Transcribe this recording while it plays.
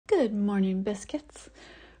Good morning, biscuits.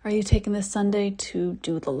 Are you taking this Sunday to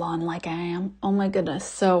do the lawn like I am? Oh my goodness.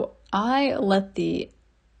 So I let the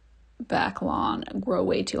back lawn grow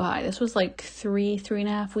way too high. This was like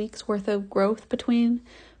 3.5 weeks worth of growth between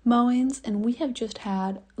mowings, and we have just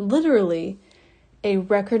had literally a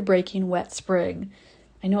record-breaking wet spring.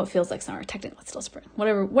 I know it feels like summer, technically it's still spring.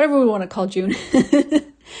 Whatever we want to call June.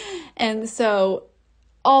 And so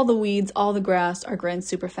all the weeds, all the grass are growing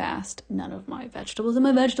super fast. None of my vegetables in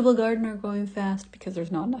my vegetable garden are growing fast because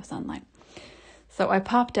there's not enough sunlight. So I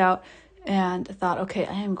popped out and thought, okay,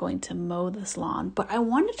 I am going to mow this lawn. But I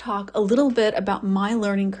wanted to talk a little bit about my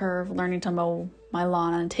learning curve, learning to mow my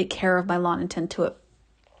lawn and take care of my lawn and tend to it.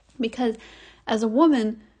 Because as a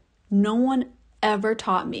woman, no one ever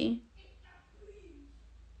taught me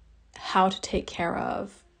how to take care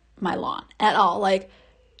of my lawn at all. Like,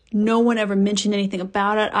 no one ever mentioned anything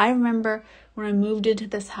about it. I remember when I moved into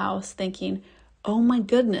this house thinking, oh my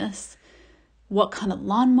goodness, what kind of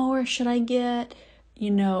lawnmower should I get?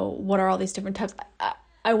 You know, what are all these different types?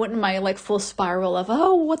 I went in my full spiral of,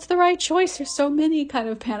 oh, what's the right choice? There's so many kind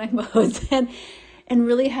of panic modes and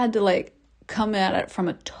really had to come at it from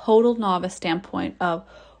a total novice standpoint of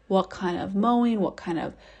what kind of mowing, what kind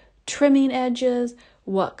of trimming edges,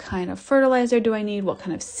 what kind of fertilizer do I need, what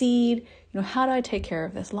kind of seed, how do I take care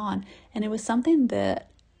of this lawn? And it was something that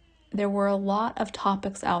there were a lot of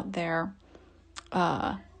topics out there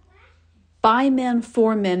by men,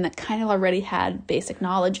 for men that kind of already had basic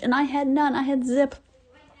knowledge. And I had none. I had zip.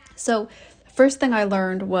 So the first thing I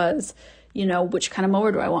learned was, which kind of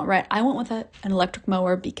mower do I want, right? I went with an electric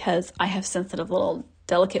mower because I have sensitive little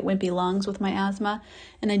delicate wimpy lungs with my asthma.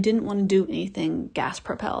 And I didn't want to do anything gas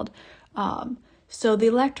propelled. So the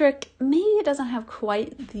electric, maybe it doesn't have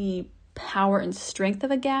quite the power and strength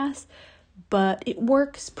of a gas, but it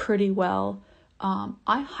works pretty well.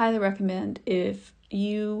 I highly recommend, if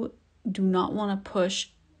you do not want to push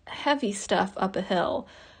heavy stuff up a hill,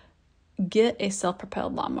 get a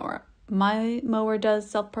self-propelled lawnmower. My mower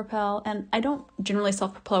does self-propel, and I don't generally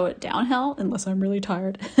self-propel it downhill unless I'm really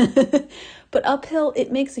tired. But uphill,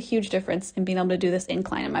 it makes a huge difference in being able to do this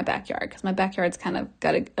incline in my backyard, because my backyard's kind of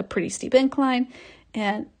got a pretty steep incline,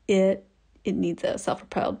 and it needs a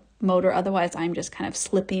self-propelled motor. Otherwise, I'm just kind of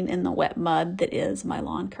slipping in the wet mud that is my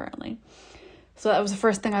lawn currently. So that was the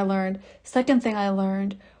first thing I learned. Second thing I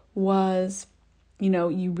learned was, you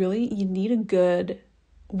need a good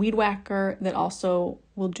weed whacker that also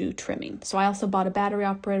will do trimming. So I also bought a battery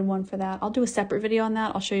operated one for that. I'll do a separate video on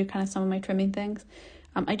that. I'll show you kind of some of my trimming things.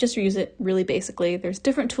 I just use it really basically. There's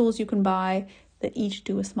different tools you can buy that each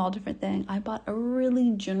do a small different thing. I bought a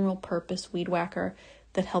really general purpose weed whacker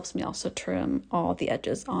that helps me also trim all the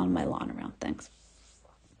edges on my lawn around things.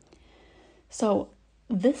 So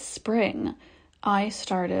this spring, I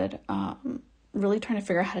started really trying to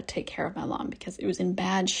figure out how to take care of my lawn because it was in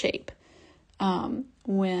bad shape.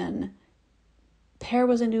 When Pear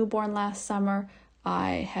was a newborn last summer,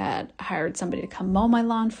 I had hired somebody to come mow my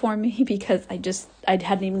lawn for me because I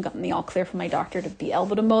hadn't even gotten the all clear from my doctor to be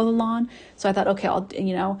able to mow the lawn. So I thought, okay,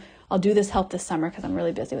 I'll do this help this summer because I'm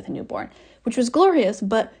really busy with a newborn, which was glorious,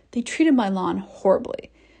 but they treated my lawn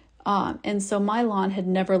horribly. And so my lawn had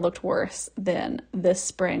never looked worse than this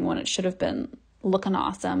spring when it should have been looking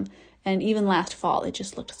awesome. And even last fall, it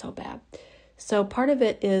just looked so bad. So part of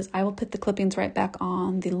it is I will put the clippings right back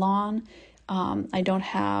on the lawn. I don't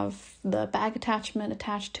have the bag attachment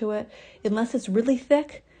attached to it unless it's really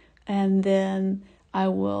thick. And then I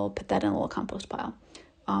will put that in a little compost pile.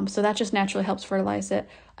 So that just naturally helps fertilize it.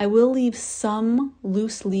 I will leave some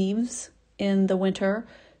loose leaves in the winter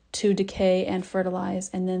to decay and fertilize.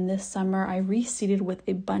 And then this summer I reseeded with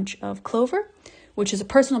a bunch of clover, which is a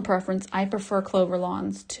personal preference. I prefer clover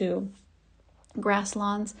lawns to grass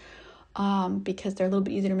lawns because they're a little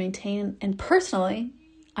bit easier to maintain. And personally,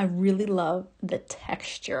 I really love the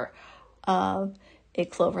texture of a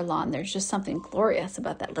clover lawn. There's just something glorious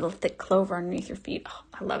about that little thick clover underneath your feet. Oh,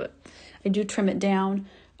 I love it. I do trim it down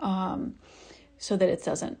so that it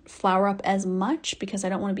doesn't flower up as much because I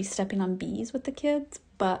don't want to be stepping on bees with the kids,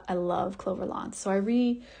 but I love clover lawns. So I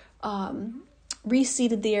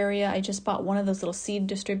reseeded the area. I just bought one of those little seed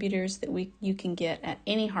distributors that you can get at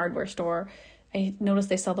any hardware store. I noticed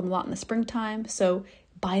they sell them a lot in the springtime, so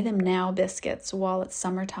buy them now, biscuits, while it's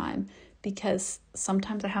summertime, because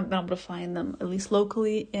sometimes I haven't been able to find them, at least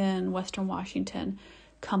locally in Western Washington,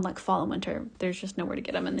 come fall and winter. There's just nowhere to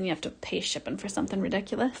get them, and then you have to pay shipping for something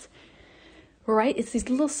ridiculous. Right? It's these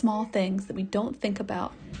little small things that we don't think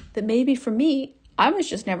about that maybe for me, I was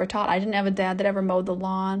just never taught. I didn't have a dad that ever mowed the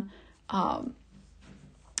lawn, and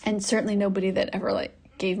certainly nobody that ever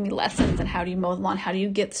gave me lessons on how do you mow the lawn, how do you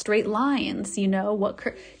get straight lines,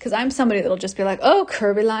 because I'm somebody that'll just be like, oh,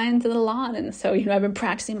 curvy lines in the lawn. And so, I've been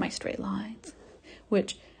practicing my straight lines,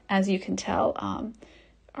 which, as you can tell,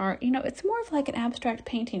 are, it's more of like an abstract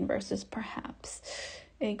painting versus perhaps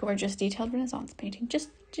a gorgeous detailed Renaissance painting. Just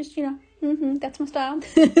that's my style.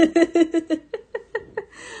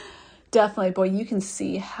 Definitely, boy, you can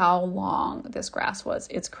see how long this grass was.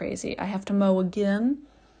 It's crazy. I have to mow again.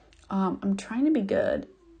 I'm trying to be good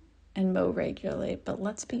and mow regularly, but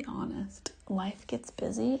let's be honest, life gets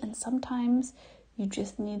busy and sometimes you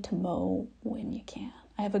just need to mow when you can.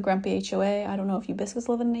 I have a grumpy HOA. I don't know if you biscuits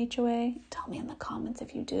live in an HOA. Tell me in the comments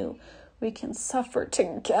if you do. We can suffer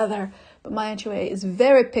together. But my HOA is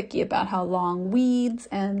very picky about how long weeds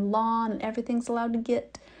and lawn and everything's allowed to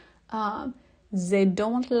get. They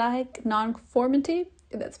don't like non-conformity.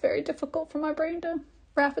 That's very difficult for my brain to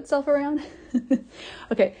wrap itself around.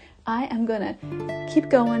 Okay, I am gonna keep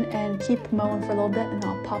going and keep mowing for a little bit, and then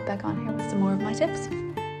I'll pop back on here with some more of my tips.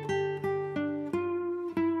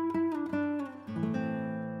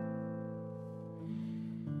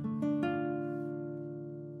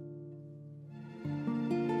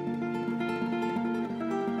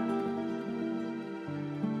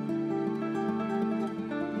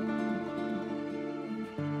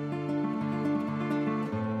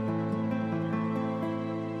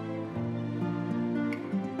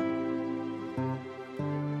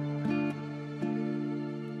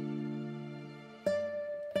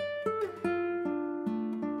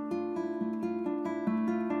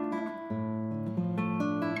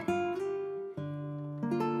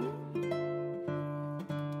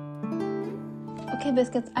 Okay,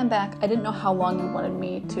 biscuits, I'm back. I didn't know how long you wanted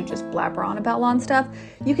me to just blabber on about lawn stuff.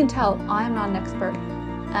 You can tell I'm not an expert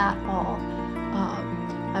at all.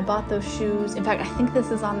 I bought those shoes. In fact, I think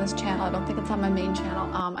this is on this channel. I don't think it's on my main channel.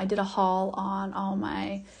 I did a haul on all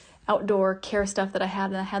my outdoor care stuff that I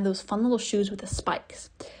had, and I had those fun little shoes with the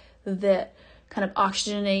spikes that kind of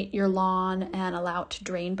oxygenate your lawn and allow it to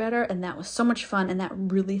drain better, and that was so much fun, and that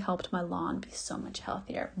really helped my lawn be so much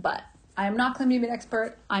healthier. But I am not claiming to be an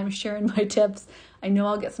expert. I'm sharing my tips. I know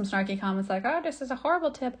I'll get some snarky comments like, oh, this is a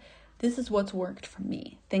horrible tip. This is what's worked for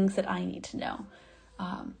me. Things that I need to know.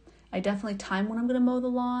 I definitely time when I'm going to mow the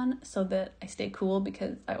lawn so that I stay cool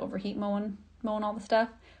because I overheat mowing all the stuff.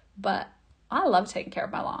 But I love taking care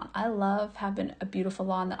of my lawn. I love having a beautiful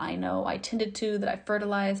lawn that I know I tended to, that I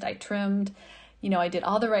fertilized, I trimmed, I did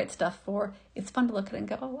all the right stuff for. It's fun to look at it and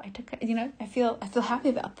go, oh, I took, I feel happy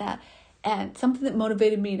about that. And something that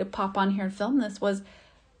motivated me to pop on here and film this was,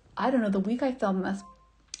 I don't know, the week I filmed this,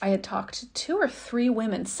 I had talked to 2 or 3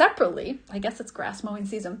 women separately. I guess it's grass mowing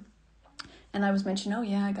season. And I was mentioning, oh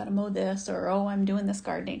yeah, I got to mow this, or oh, I'm doing this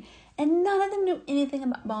gardening. And none of them knew anything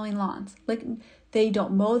about mowing lawns. Like, they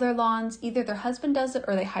don't mow their lawns. Either their husband does it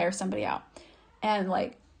or they hire somebody out. And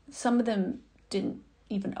like, some of them didn't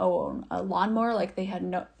even own a lawnmower. Like, they had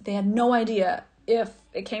no idea if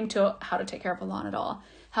it came to how to take care of a lawn at all.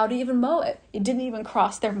 How to even mow it. It didn't even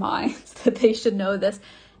cross their minds that they should know this.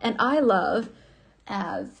 And I love,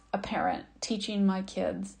 as a parent, teaching my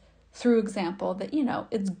kids through example that,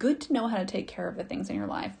 it's good to know how to take care of the things in your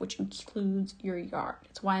life, which includes your yard.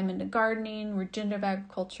 It's why I'm into gardening, regenerative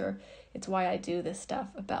agriculture. It's why I do this stuff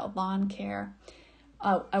about lawn care.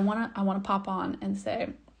 I want to pop on and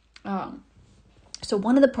say, so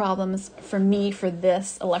one of the problems for me for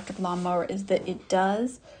this electric lawnmower is that it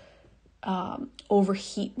does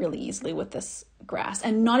overheat really easily with this grass,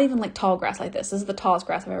 and not even like tall grass like this. This is the tallest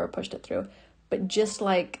grass I've ever pushed it through, but just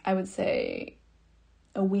like, I would say,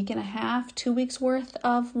 a week and a half, 2 weeks worth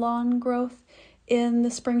of lawn growth in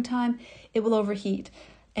the springtime, it will overheat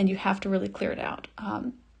and you have to really clear it out.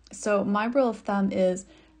 So my rule of thumb is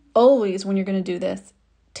always, when you're going to do this,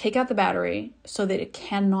 take out the battery so that it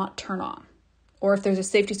cannot turn on. Or if there's a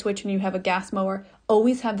safety switch and you have a gas mower,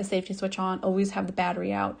 always have the safety switch on, always have the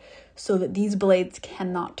battery out so that these blades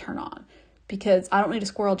cannot turn on. Because I don't need a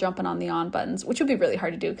squirrel jumping on the on buttons, which would be really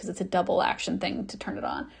hard to do because it's a double action thing to turn it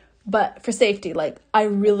on. But for safety, I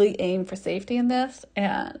really aim for safety in this,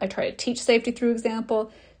 and I try to teach safety through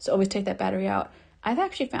example. So always take that battery out. I've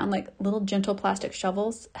actually found little gentle plastic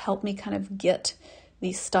shovels help me kind of get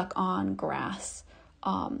these stuck on grass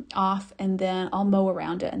off, and then I'll mow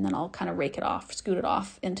around it, and then I'll kind of rake it off, scoot it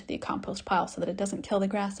off into the compost pile so that it doesn't kill the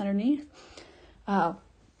grass underneath.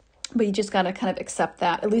 But you just got to kind of accept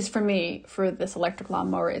that, at least for me, for this electric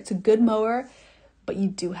lawnmower. It's a good mower, but you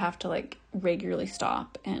do have to regularly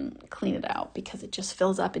stop and clean it out because it just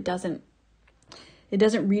fills up. It doesn't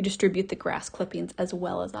redistribute the grass clippings as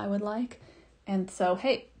well as I would like. And so,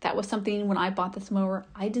 hey, that was something when I bought this mower,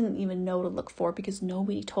 I didn't even know to look for because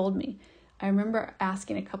nobody told me. I remember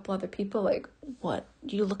asking a couple other people, like, what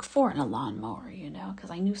do you look for in a lawnmower, because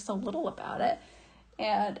I knew so little about it.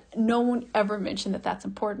 And no one ever mentioned that that's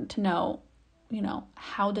important to know,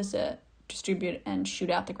 how does it distribute and shoot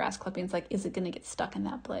out the grass clippings? Like, is it going to get stuck in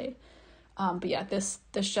that blade? But yeah, this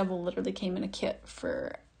shovel literally came in a kit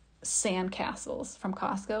for sand castles from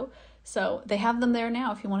Costco. So they have them there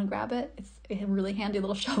now if you want to grab it. It's a really handy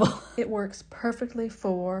little shovel. It works perfectly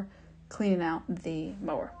for cleaning out the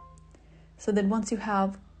mower. So then once you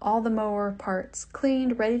have all the mower parts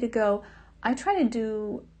cleaned, ready to go, I try to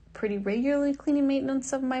do pretty regularly cleaning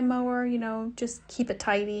maintenance of my mower, just keep it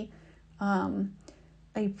tidy.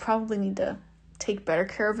 I probably need to take better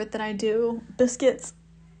care of it than I do. Biscuits,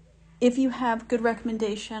 if you have good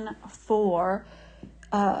recommendation for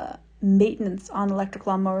maintenance on electric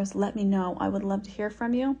lawnmowers, let me know. I would love to hear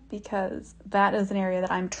from you, because that is an area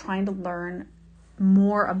that I'm trying to learn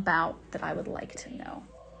more about, that I would like to know.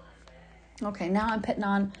 Okay, now I'm putting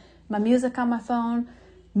on my music on my phone.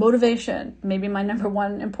 Motivation, maybe my number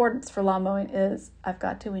one importance for lawn mowing is I've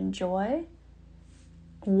got to enjoy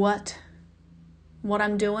what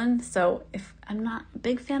I'm doing. So if I'm not a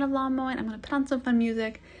big fan of lawn mowing, I'm going to put on some fun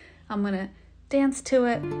music. I'm going to dance to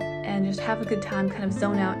it and just have a good time, kind of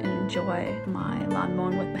zone out and enjoy my lawn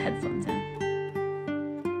mowing with my headphones in.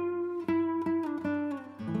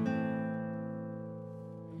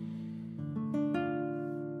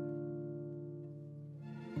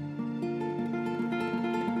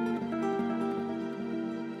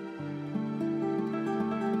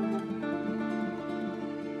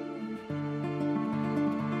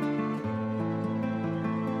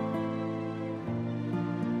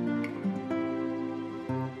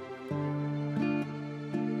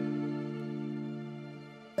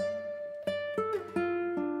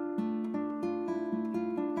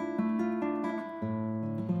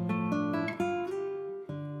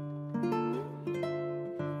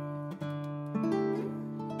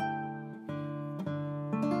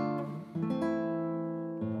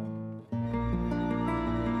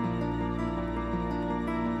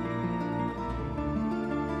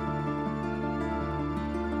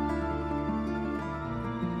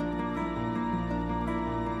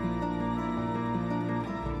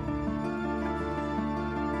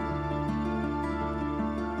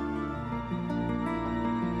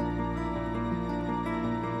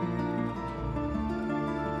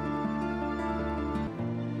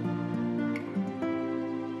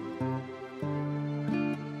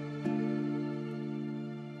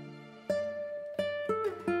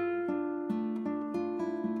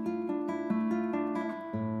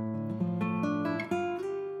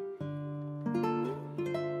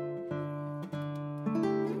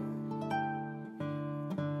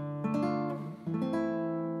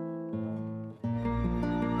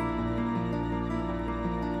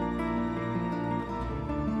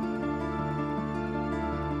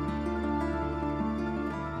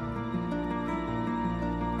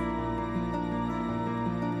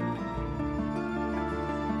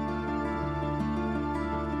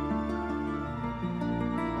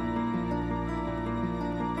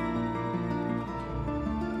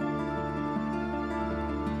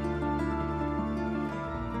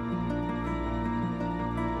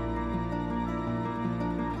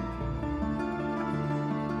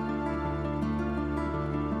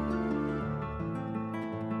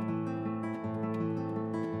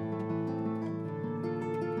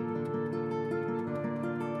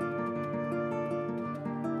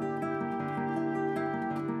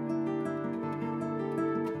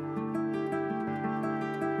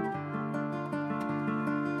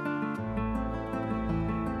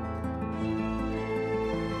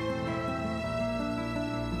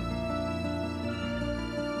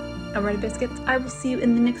 Alrighty, biscuits, I will see you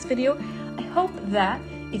in the next video. I hope that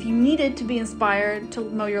if you needed to be inspired to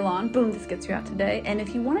mow your lawn, boom, this gets you out today. And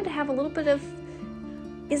if you wanted to have a little bit of,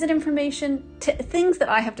 is it information, things that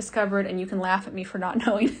I have discovered and you can laugh at me for not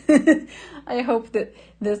knowing, I hope that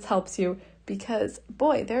this helps you, because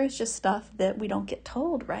boy, there is just stuff that we don't get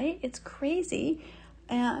told, right? It's crazy,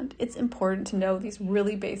 and it's important to know these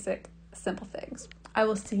really basic, simple things. I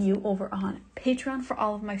will see you over on Patreon for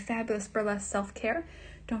all of my fabulous burlesque self-care.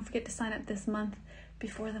 Don't forget to sign up this month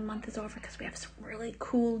before the month is over, because we have some really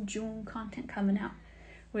cool June content coming out.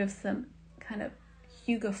 We have some kind of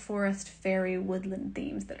Hugo Forest fairy woodland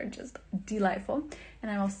themes that are just delightful. And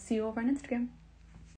I will see you over on Instagram.